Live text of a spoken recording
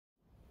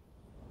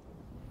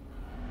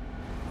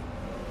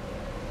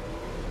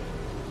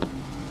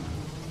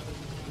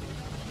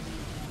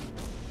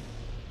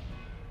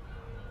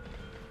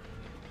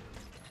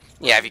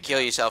Yeah, if you kill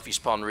yourself, you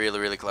spawn really,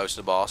 really close to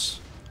the boss.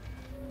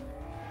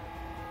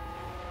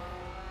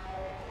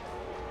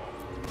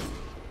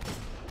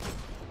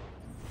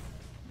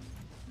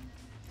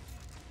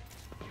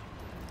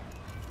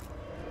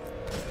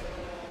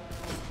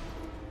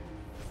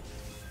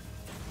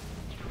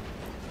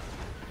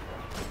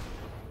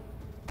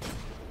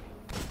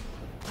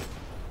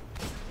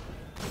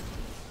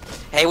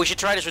 Hey, we should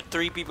try this with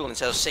 3 people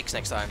instead of 6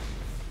 next time.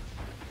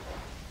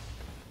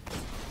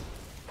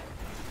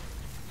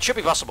 Should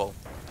be possible.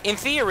 In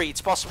theory, it's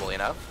possible, you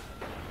know?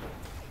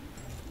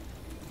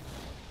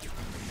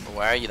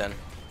 Where are you then?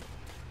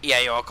 Yeah,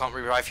 you all can't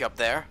revive you up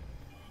there.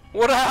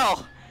 What the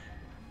hell?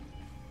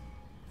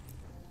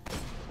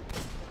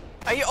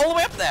 Are you all the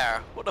way up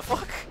there? What the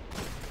fuck?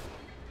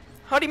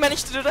 How do you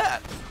manage to do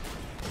that?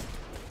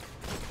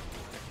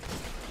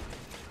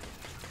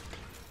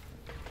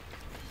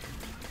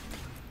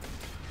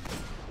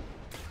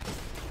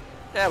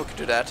 Yeah, we could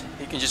do that.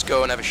 He can just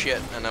go and have a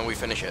shit, and then we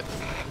finish it.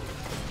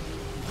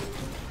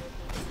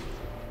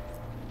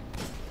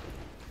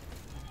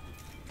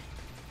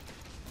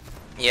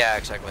 Yeah,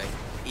 exactly.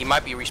 He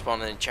might be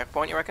respawning in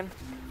checkpoint, you reckon?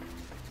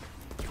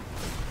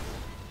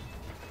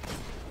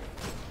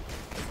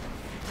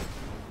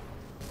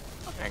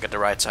 I got the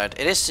right side.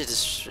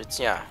 It's,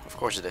 yeah, of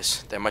course it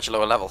is. They're much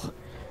lower level.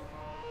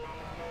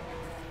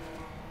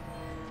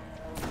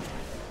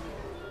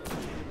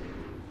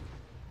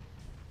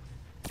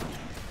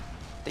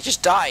 They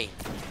just die.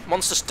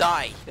 Monsters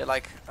die. They're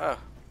like, oh.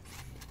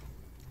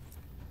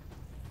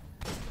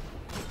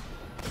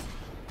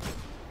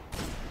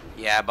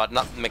 Yeah, but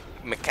not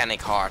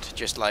mechanic hard.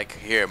 Just like,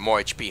 here, more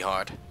HP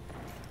hard.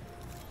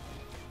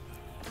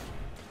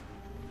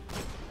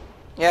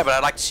 Yeah, but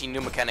I'd like to see new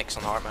mechanics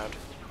on hard mode.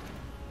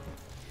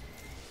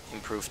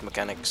 Improved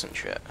mechanics and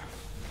shit.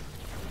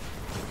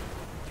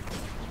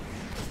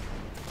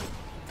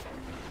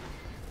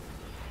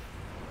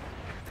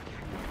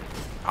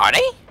 Are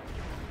they?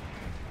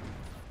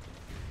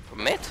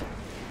 From mid?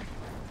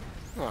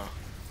 Oh.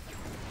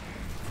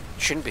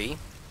 Shouldn't be.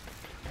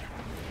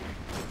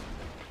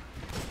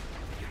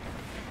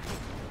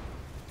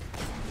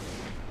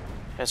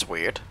 That's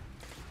weird.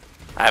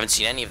 I haven't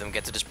seen any of them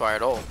get to this bar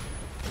at all.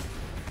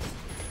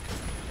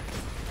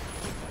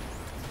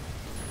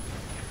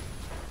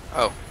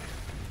 Oh.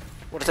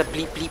 What is that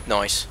bleep bleep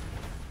noise?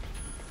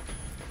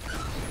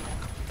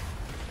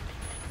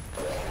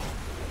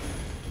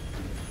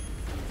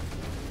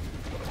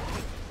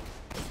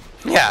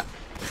 Yeah.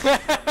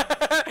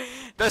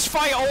 There's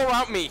fire all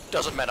around me.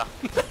 Doesn't matter.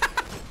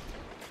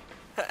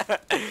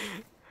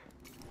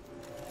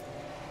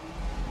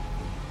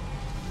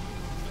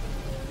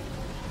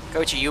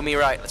 Kochi, you me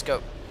right. Let's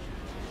go.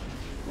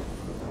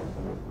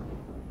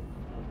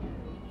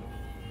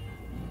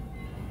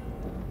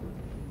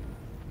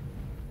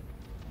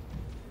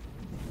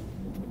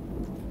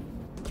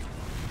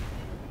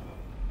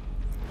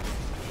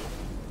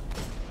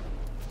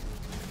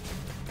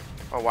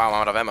 Oh wow, I'm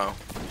out of ammo.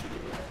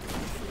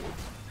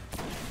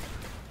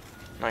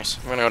 Nice.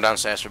 I'm gonna go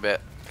downstairs for a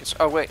bit.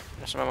 Oh wait,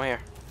 there's some ammo here.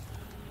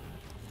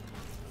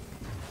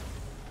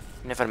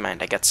 Never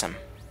mind, I got some.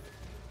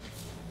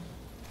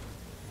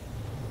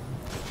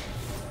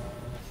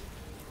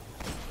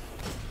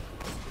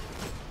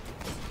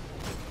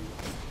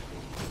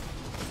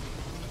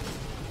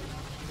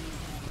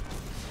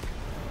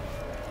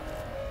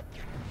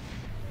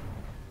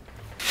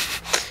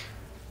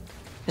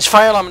 There's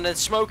fire alarm and there's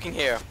smoking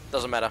here.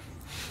 Doesn't matter.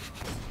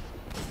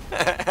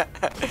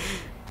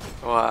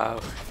 Wow.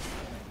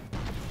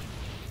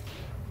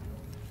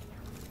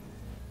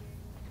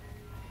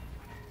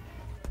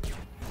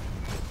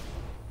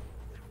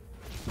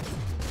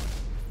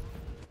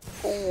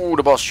 Oh,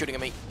 the boss shooting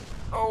at me.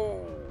 Oh.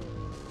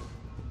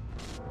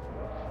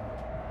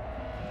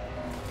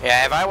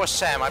 Yeah, if I was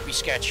Sam, I'd be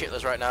scared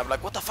shitless right now. I'd be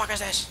like, what the fuck is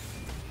this?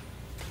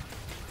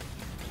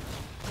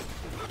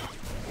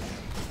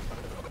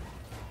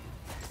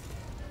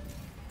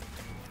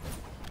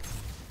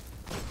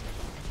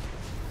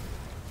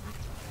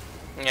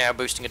 Yeah,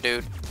 boosting a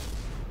dude.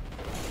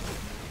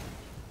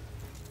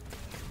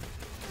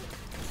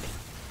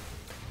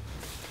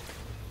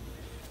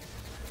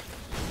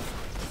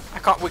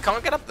 We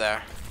can't get up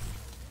there.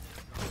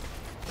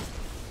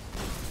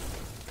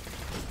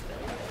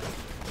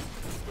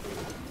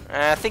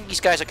 I think these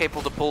guys are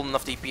capable of pulling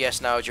enough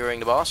DPS now during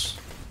the boss.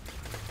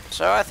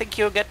 So I think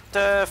you'll get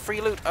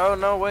free loot. Oh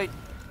no, wait.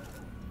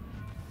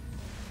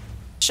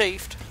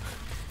 Saved.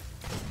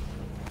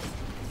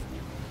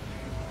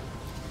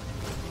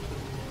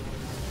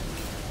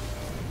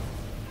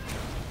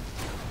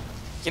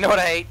 You know what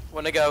I hate?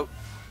 When they go,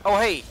 oh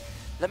hey,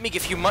 let me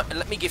give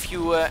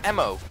you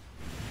ammo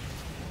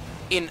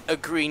in a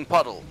green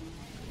puddle.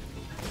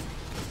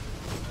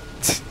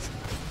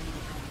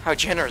 How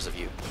generous of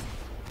you.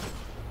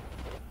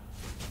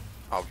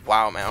 Oh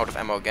wow, I'm out of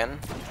ammo again.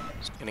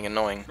 It's getting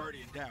annoying.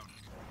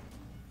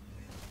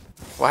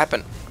 What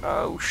happened?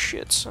 Oh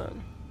shit,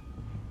 son.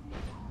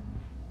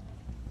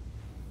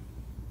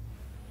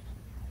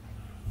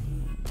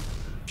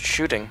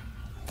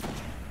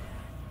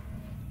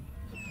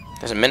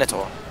 There's a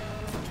Minotaur.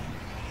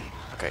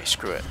 Okay,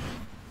 screw it.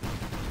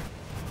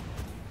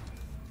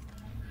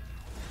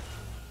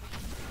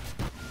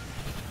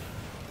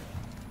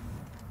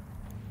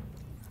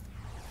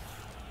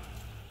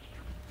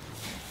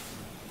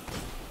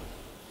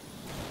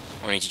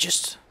 We need to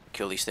just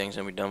kill these things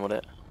and we're done with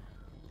it.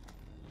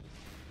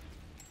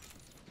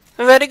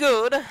 Very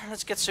good.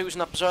 Let's get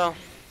Susan up as well.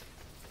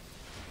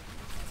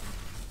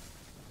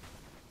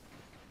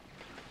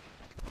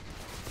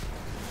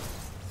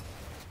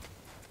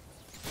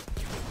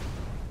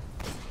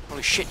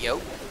 Holy shit, yo.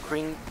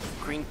 Green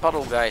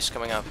puddle guys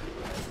coming up.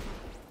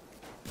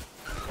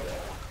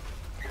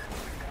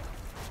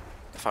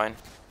 Fine.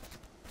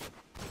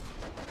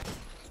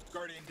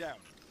 Guardian down.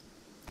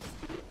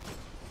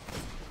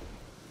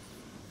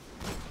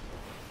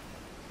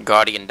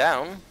 Guardian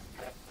down.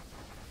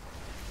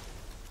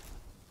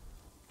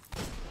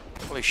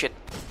 Holy shit.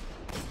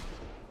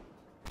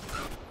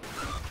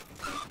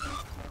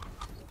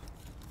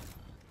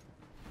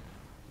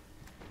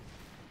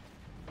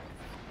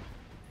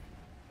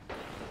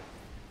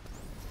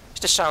 Is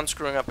the sound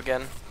screwing up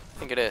again? I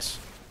think it is.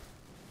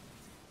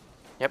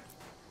 Yep.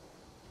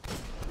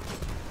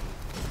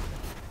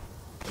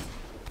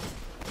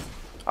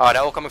 Oh,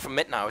 they're all coming from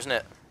mid now, isn't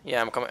it?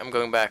 Yeah, I'm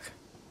going back.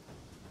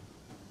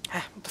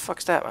 What the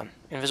fuck's that, man?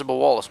 Invisible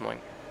wall or something.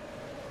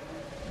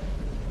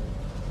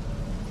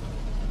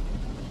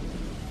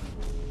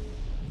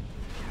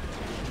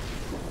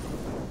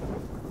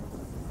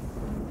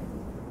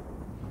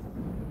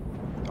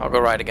 I'll go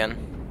right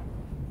again.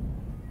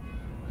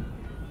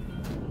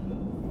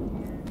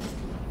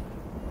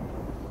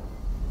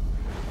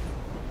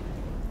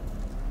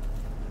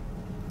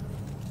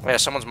 Yeah,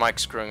 someone's mic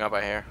screwing up,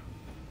 I hear.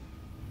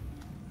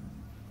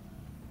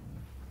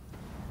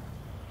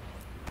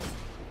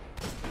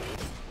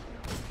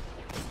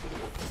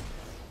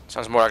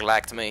 Sounds more like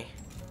lag to me.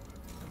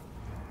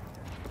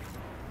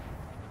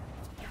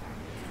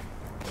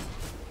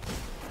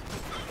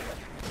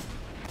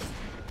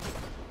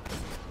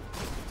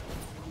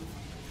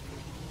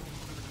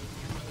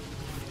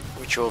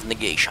 Ritual of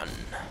Negation.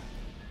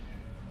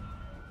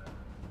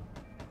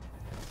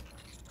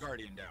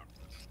 Guardian down.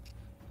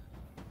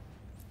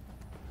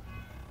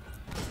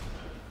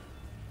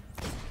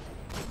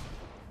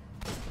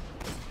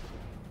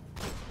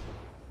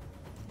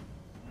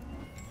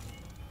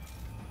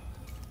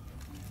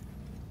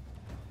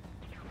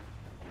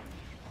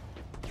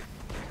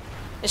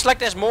 It's like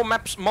there's more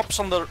mobs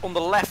on the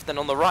left than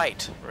on the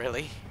right,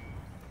 really.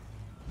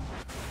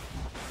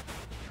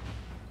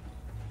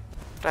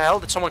 What the hell?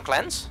 Did someone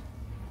cleanse?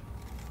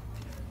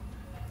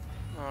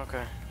 Oh,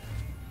 okay.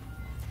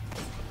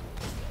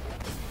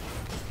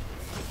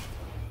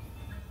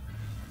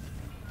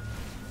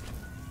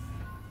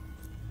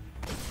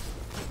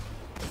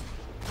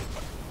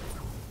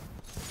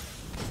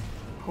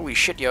 Holy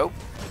shit, yo.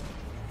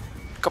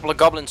 A couple of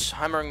goblins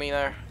hammering me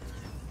there.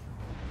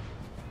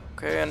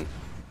 Okay, and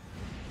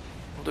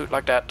we'll do it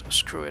like that.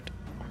 Screw it.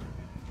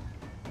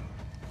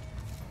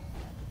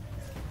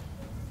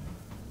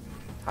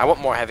 I want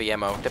more heavy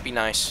ammo. That'd be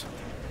nice.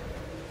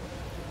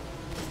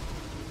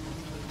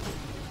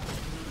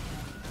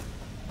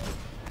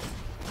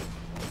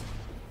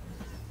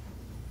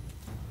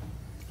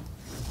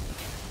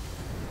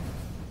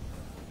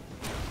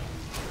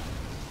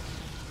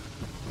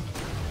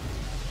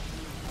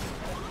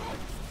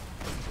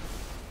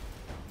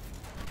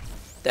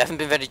 They haven't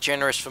been very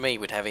generous for me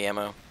with heavy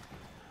ammo.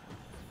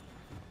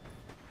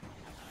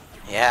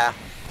 Yeah,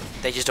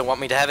 they just don't want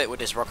me to have it with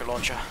this rocket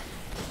launcher.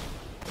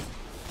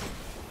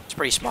 It's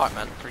pretty smart,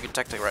 man. Pretty good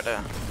tactic right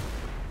there.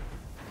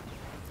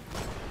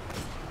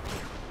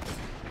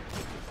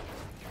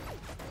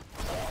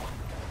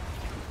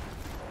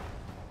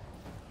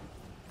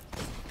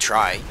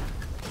 Try.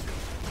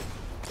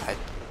 I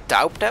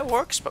doubt that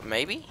works, but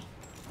maybe.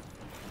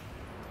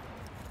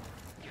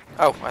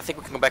 Oh, I think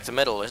we can go back to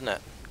middle, isn't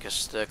it?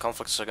 Because the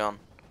conflicts are gone.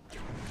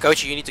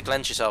 Coach, you need to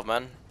cleanse yourself,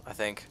 man. I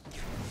think.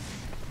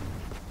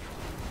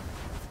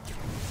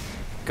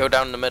 Go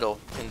down the middle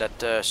in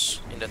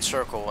that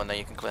circle, and then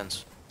you can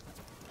cleanse.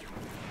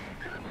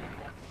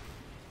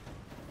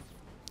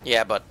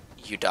 Yeah, but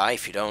you die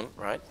if you don't,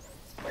 right?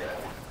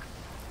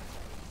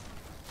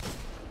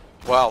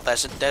 Well,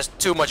 there's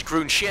too much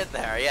green shit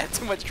there. Yeah,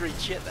 too much green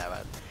shit there,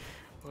 man.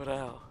 What the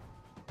hell?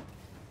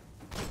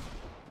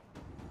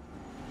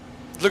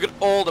 Look at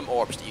all them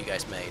orbs that you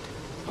guys made.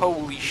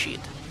 Holy shit.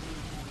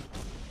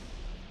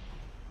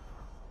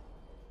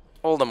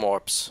 All them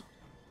orbs.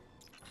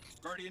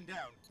 Guardian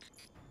down.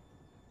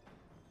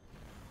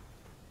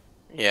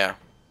 Yeah.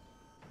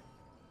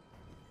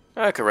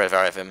 I could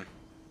revive him.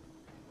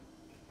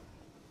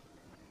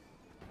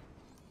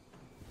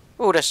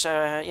 Oh, there's,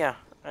 yeah.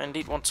 I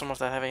indeed want some of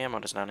that heavy ammo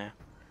that's down here.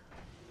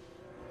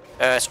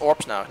 It's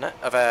orbs now, isn't it?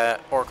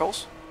 Of,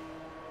 oracles.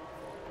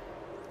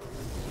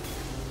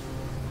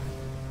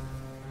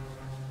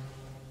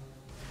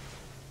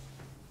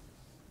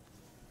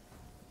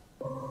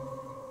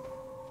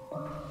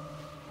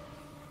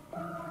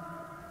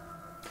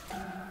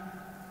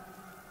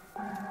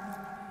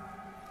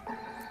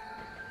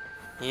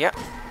 Yeah.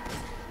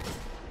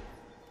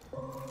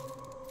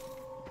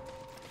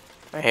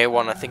 I hear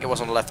one, I think it was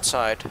on the left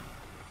side.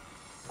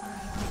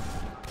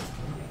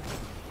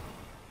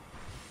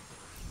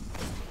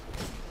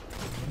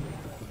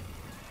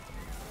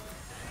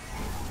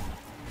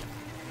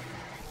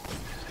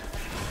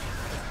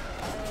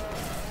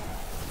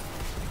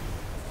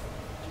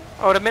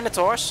 Oh, the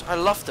Minotaurs, I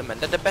love them,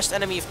 and they're the best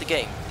enemy of the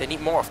game. They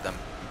need more of them.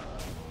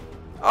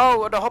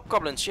 Oh, the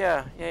hobgoblins,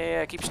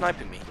 yeah, keep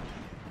sniping me.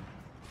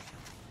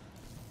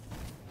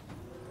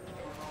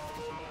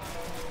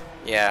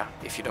 Yeah,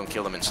 if you don't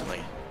kill them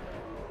instantly.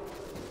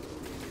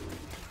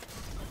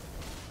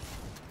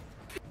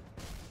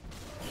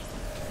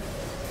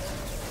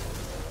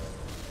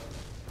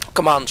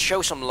 Come on,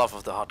 show some love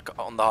of the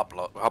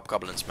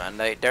hobgoblins, man.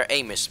 Their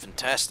aim is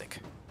fantastic.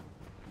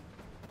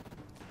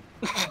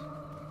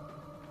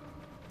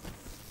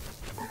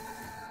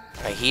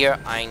 I hear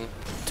I'm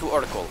to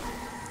Oracle.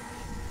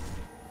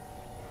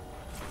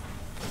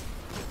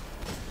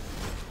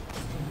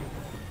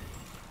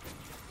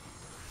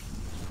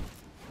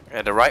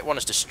 Yeah, the right one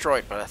is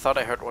destroyed, but I thought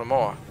I heard one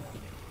more.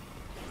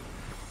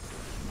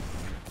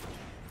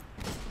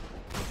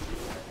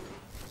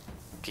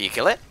 Can you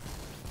kill it?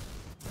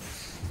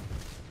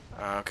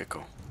 Okay,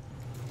 cool.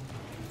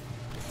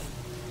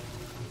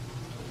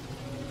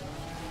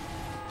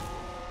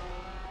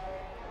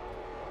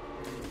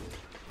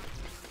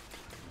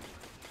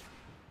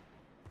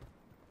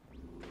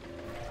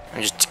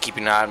 I'm just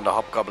keeping an eye on the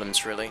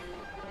hobgoblins, really.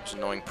 Those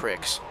annoying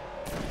pricks.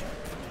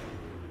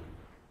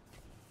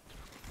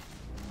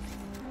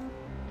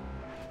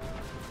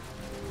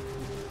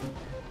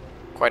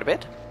 Quite a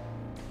bit.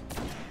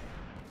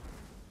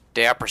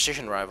 They are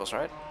precision rifles,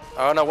 right?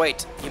 Oh no,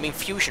 wait. You mean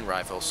fusion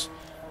rifles?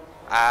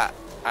 I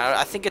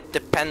think it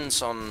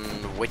depends on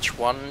which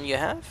one you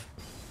have.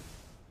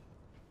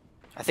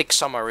 I think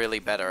some are really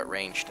better at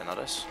range than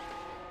others.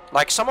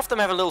 Like, some of them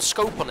have a little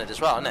scope on it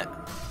as well, innit?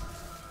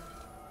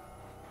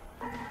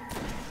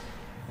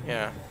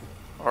 Yeah.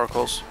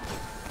 Oracles.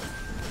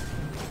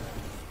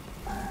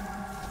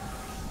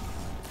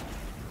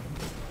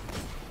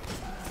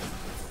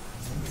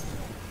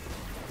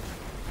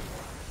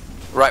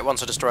 Right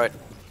ones are destroyed.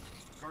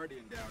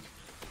 Guardian down.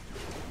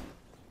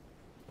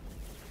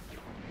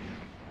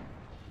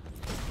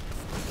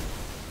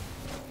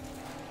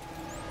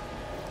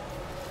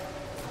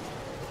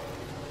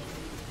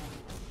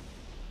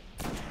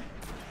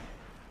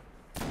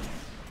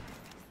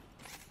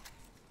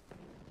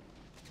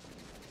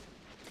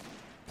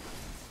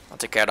 I'll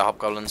take care of the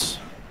hobgoblins.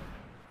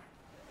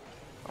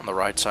 On the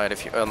right side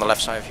if you, on the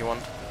left side if you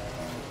want.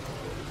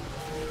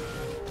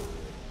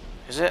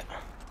 Is it?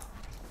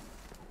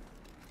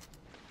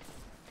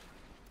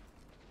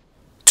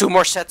 2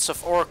 more sets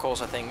of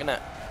oracles, I think, isn't it?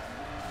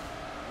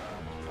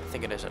 I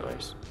think it is at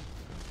least.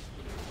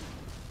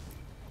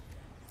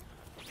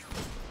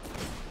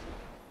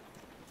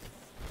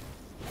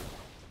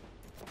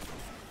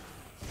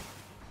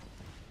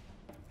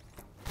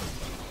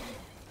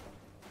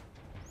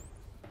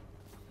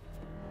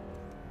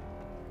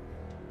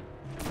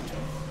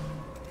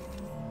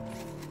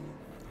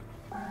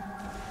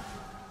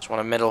 Just one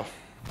in the middle.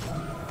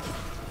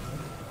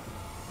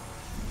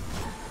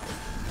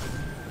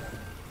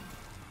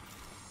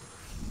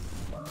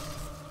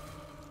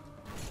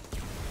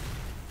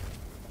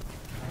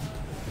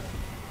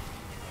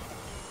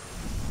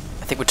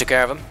 I think we took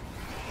care of him.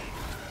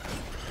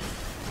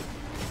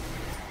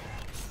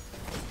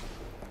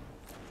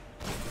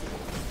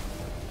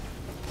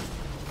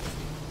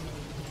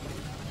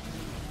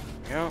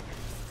 Yeah.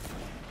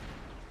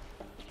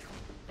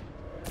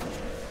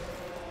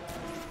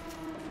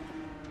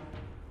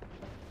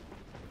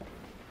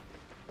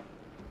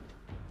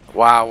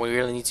 Wow, we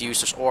really need to use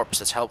those orbs,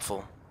 that's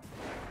helpful.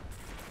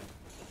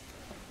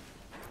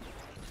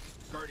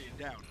 Guardian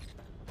down.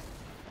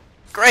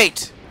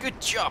 Great!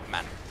 Good job,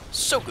 man.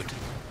 So good.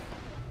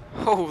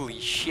 Holy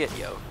shit,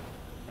 yo.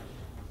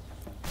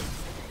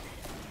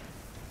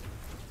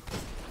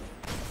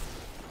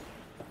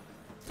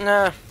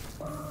 Nah.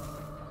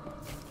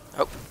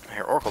 Oh, I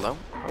hear Oracle though.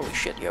 Holy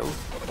shit, yo.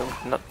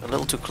 Not a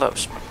little too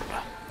close.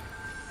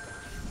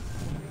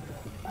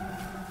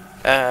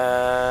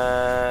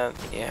 Yeah,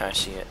 I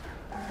see it.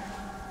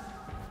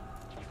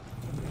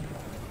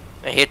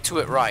 I hit 2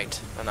 at right,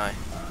 and I.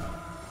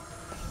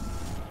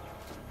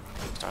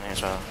 It's down here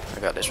as well. I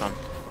got this one.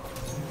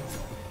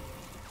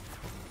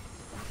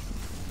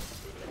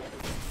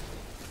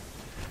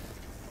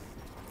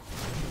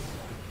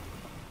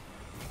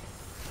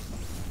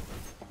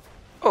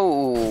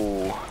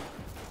 Oh.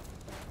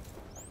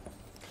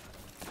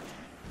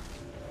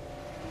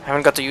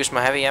 Haven't got to use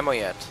my heavy ammo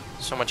yet.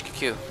 So much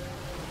QQ.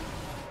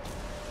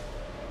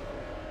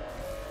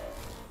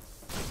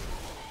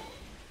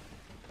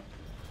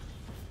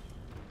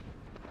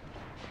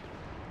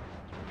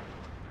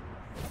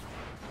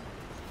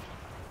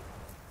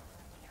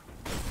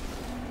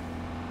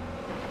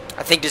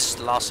 I think this is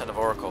the last set of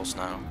oracles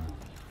now.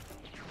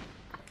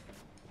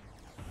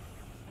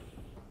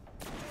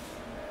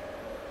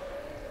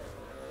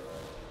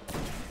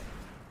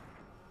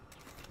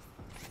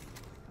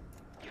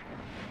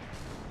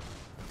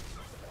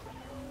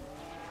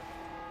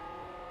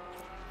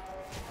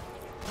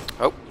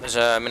 There's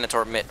a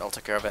Minotaur mid, I'll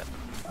take care of it.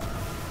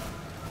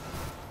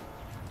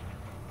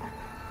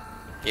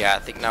 Yeah, I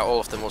think now all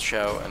of them will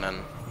show, and then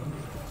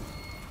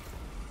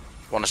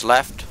one is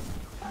left.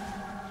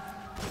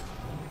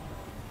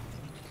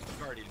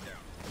 Guardian down.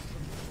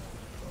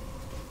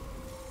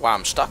 Wow,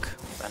 I'm stuck.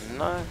 And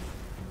no.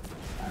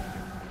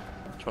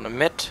 Just one a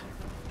mid.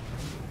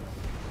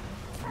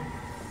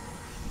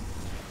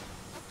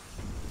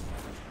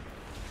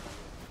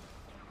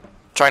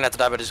 Try not to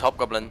die by this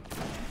hobgoblin.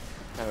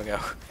 There we go.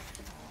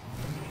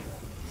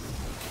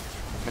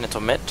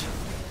 Minotaur mid.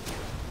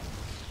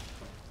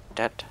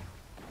 Dead.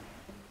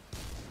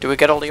 Do we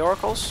get all the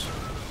oracles?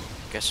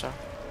 Guess so.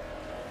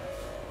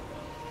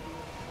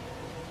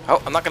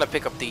 Oh, I'm not gonna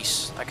pick up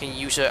these. I can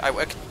use a...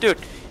 dude,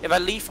 if I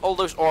leave all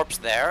those orbs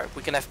there,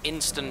 we can have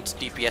instant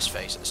DPS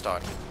phase at the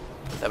start.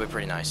 That'd be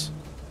pretty nice.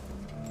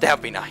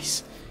 That'd be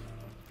nice.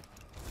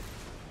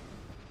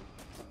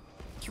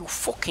 You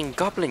fucking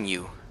goblin,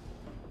 you.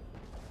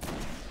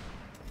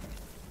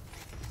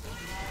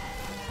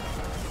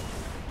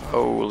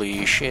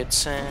 Holy shit,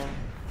 Sam.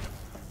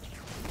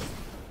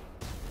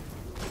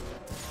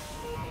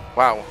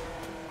 Wow.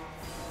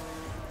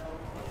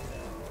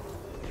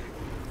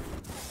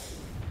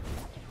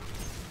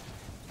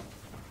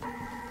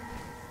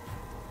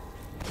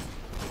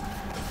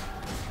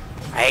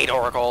 I hate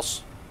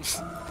oracles.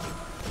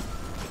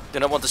 Do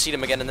not want to see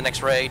them again in the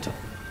next raid.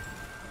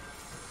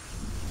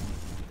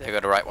 There you go,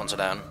 the right ones are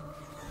down.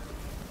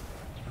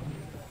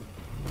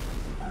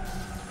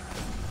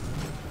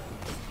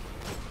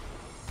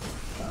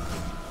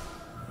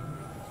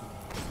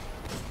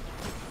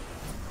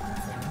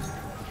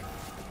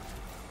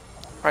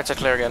 Right side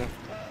clear again.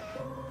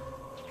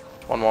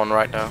 1-1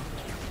 right now.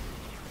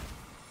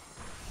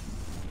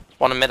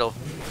 One in middle.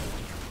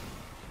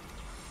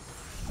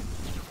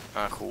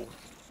 Ah, cool.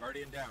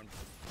 Guardian down.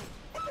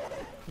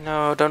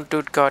 No, don't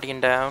do Guardian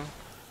down.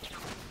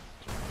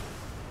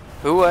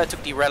 Who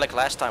took the Relic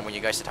last time when you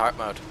guys did hard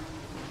mode?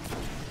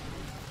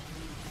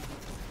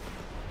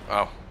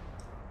 Oh.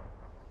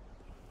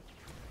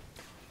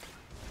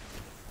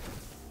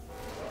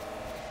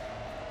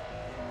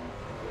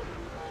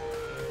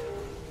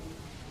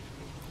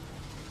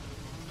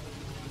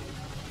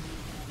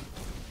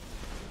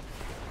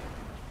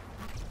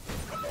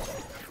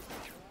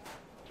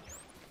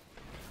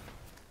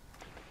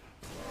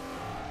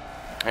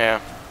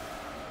 Yeah.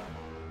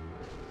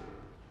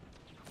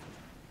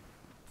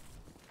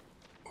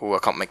 Ooh, I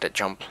can't make that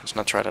jump. Let's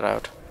not try that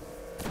out.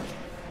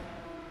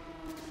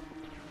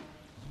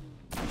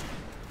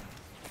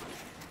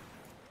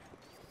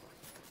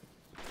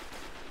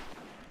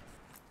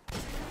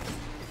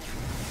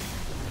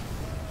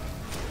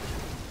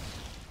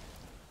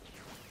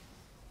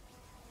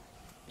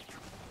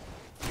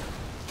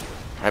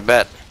 I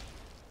bet.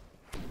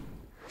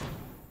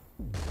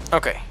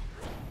 Okay.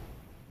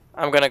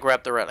 I'm gonna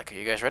grab the relic. Are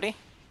you guys ready?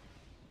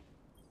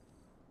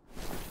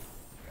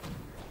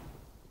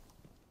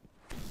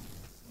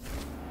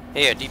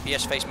 Here,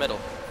 DPS face middle.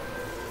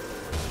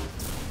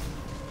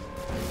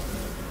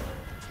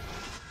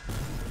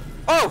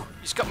 Oh!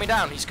 He's got me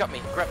down. He's got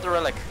me. Grab the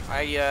relic.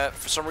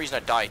 For some reason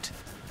I died.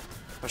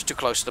 I was too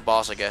close to the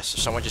boss, I guess.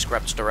 Someone just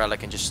grabs the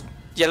relic and just...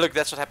 Yeah, look,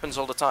 that's what happens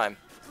all the time.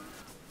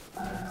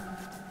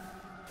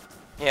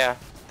 Yeah,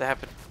 that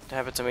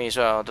happened to me as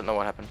well. I don't know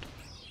what happened.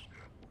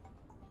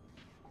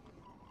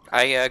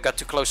 I got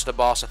too close to the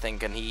boss, I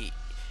think, and he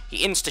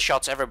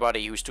insta-shots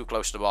everybody who's too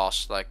close to the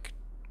boss. Like,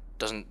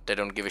 they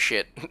don't give a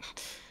shit.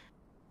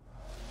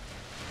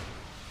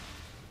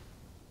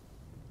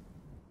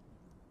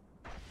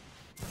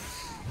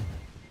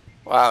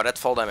 Wow, that's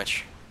fall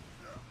damage.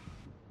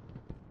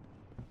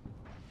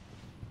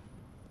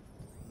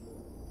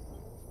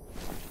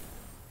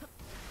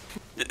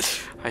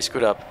 I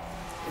screwed up.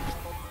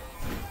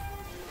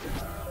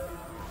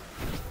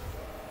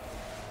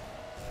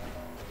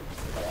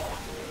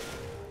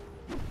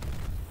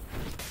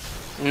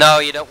 No,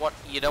 you don't want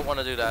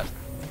to do that.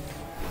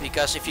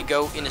 Because if you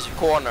go in this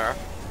corner,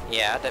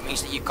 yeah, that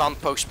means that you can't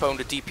postpone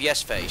the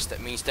DPS phase.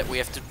 That means that we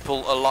have to pull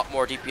a lot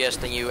more DPS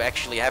than you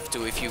actually have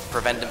to if you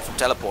prevent them from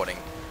teleporting.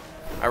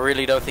 I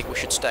really don't think we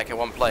should stack in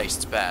one place,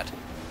 it's bad.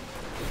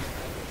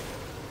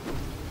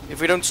 If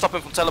we don't stop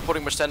him from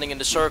teleporting, we're standing in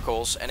the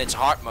circles, and it's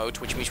hard mode,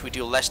 which means we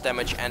deal less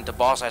damage and the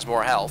boss has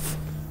more health.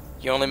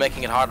 You're only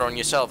making it harder on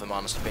yourself, in my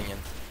honest opinion.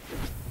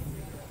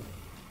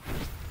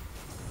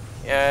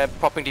 Yeah,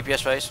 popping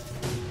DPS phase.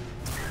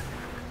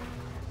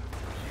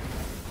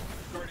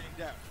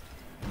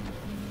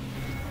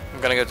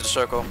 I'm gonna go to the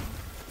circle.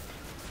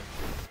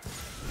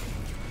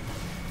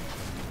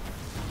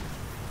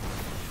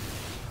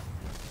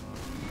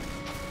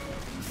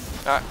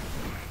 Alright.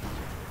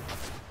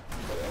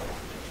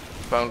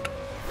 Boned.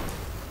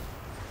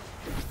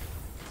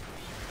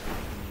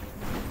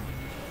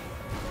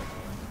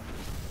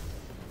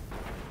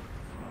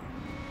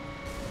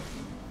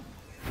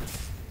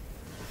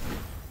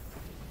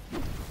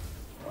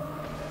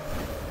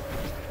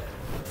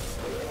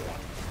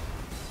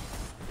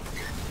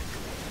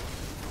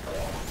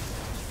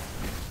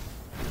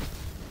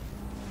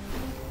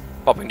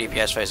 Popping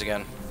DPS phase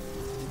again.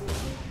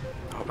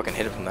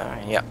 hit him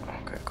there. Yeah.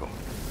 Okay, cool.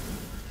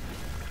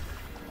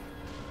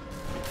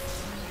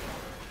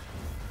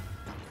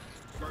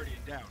 Guardian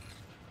down.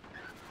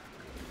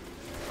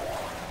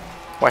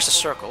 Where's the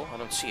circle? I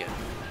don't see it.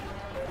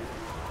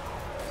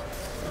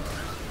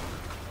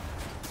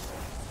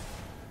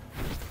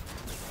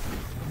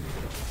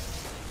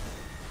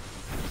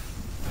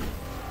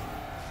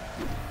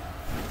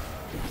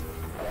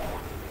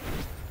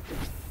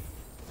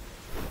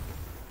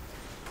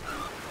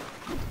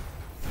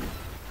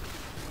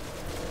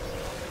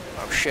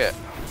 Oh shit.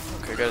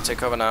 Okay, gotta take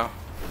cover now.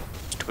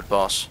 Stupid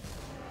boss.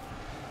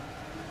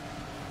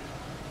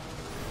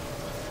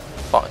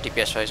 Oh,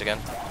 DPS phase again.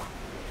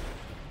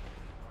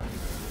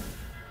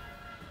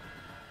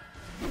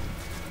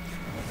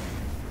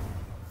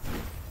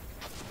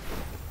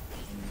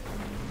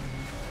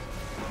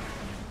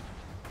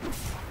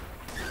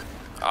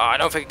 Oh, I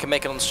don't think I can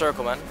make it on the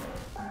circle, man.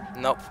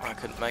 Nope, I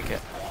couldn't make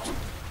it.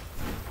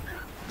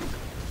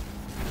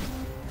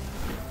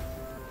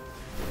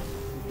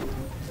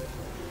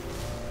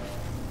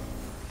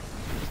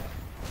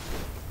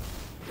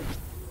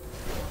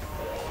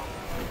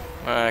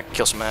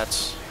 Kill some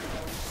ads.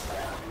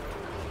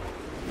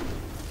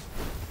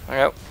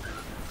 There we go.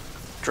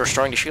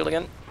 Destroying the shield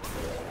again.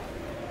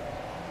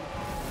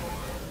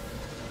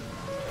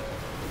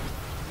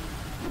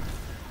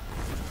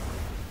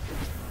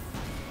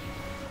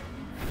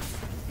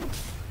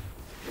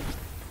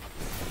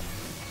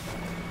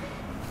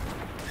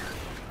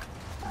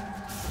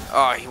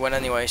 Oh, he went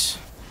anyways.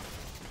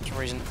 For some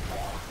reason.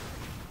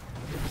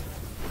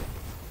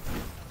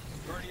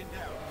 Guardian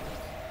down.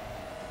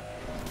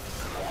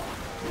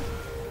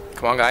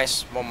 Come on,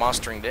 guys. More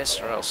mastering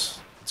this, or else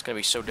it's gonna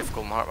be so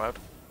difficult in hard mode.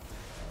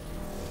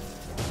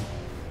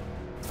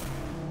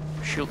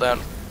 Shield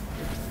down.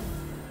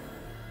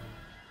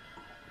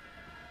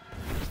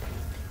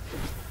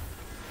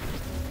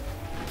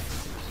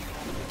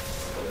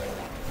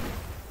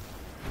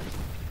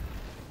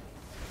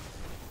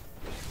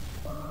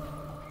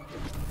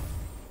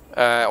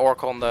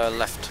 Orc on the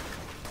left.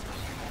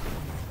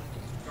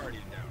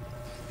 Guardian down.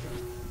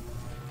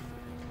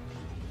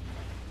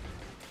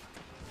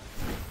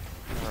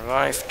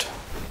 Revived.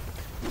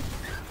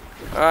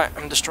 Alright,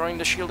 I'm destroying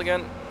the shield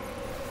again.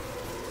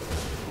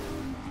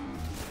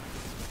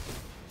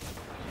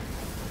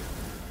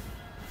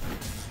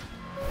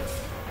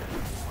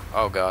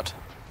 Oh god.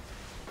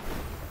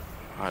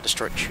 Oh, I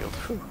destroyed the shield.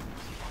 Whew.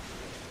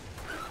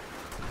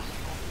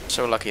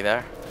 So lucky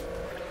there.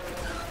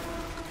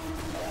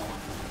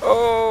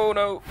 Oh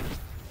no!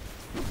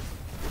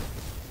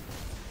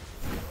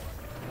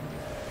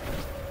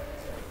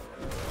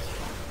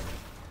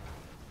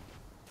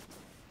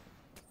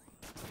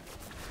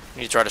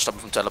 Need to try to stop him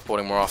from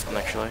teleporting more often,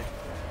 actually.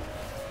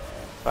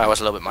 That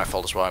was a little bit my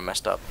fault as well, I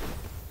messed up.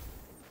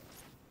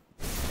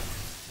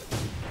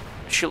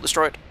 Shield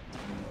destroyed.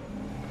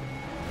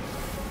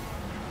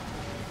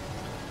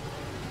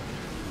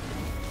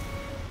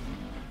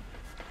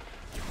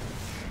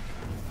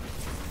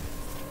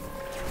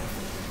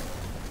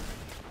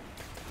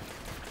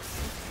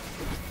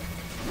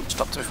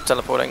 Stopped him from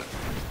teleporting.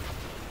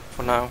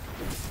 For now.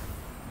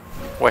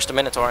 Where's the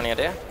Minotaur, any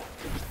idea?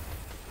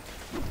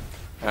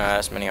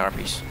 There's many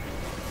harpies.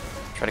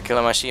 Try to kill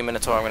him, I see a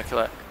Minotaur, I'm gonna kill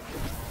it.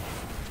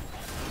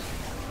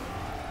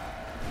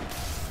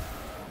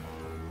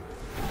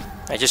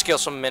 I just kill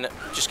some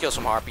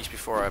harpies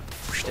before I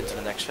push it into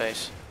the next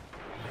phase.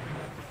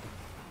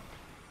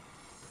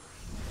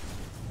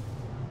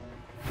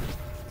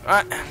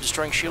 Alright,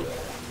 destroying shield.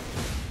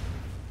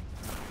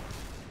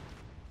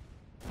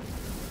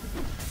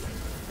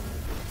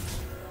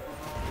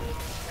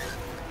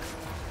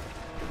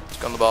 Let's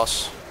go on the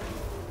boss.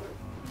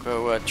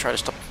 Go try to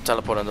stop the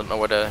teleport. I don't know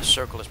where the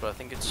circle is, but I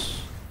think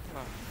it's... Oh.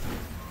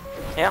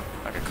 Yeah?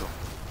 Okay, cool.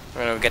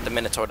 We're gonna get the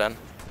Minotaur then.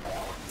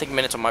 I think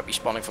Minotaur might be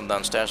spawning from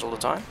downstairs all the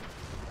time.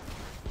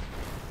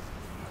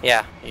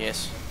 Yeah, he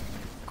is.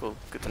 Cool,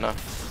 good to know.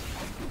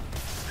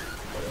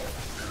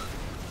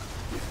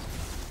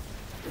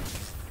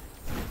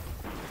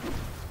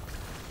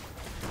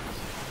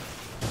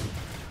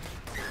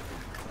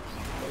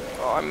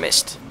 Oh, I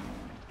missed.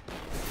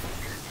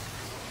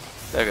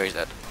 There goes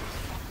that.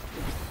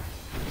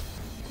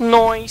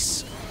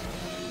 Nice.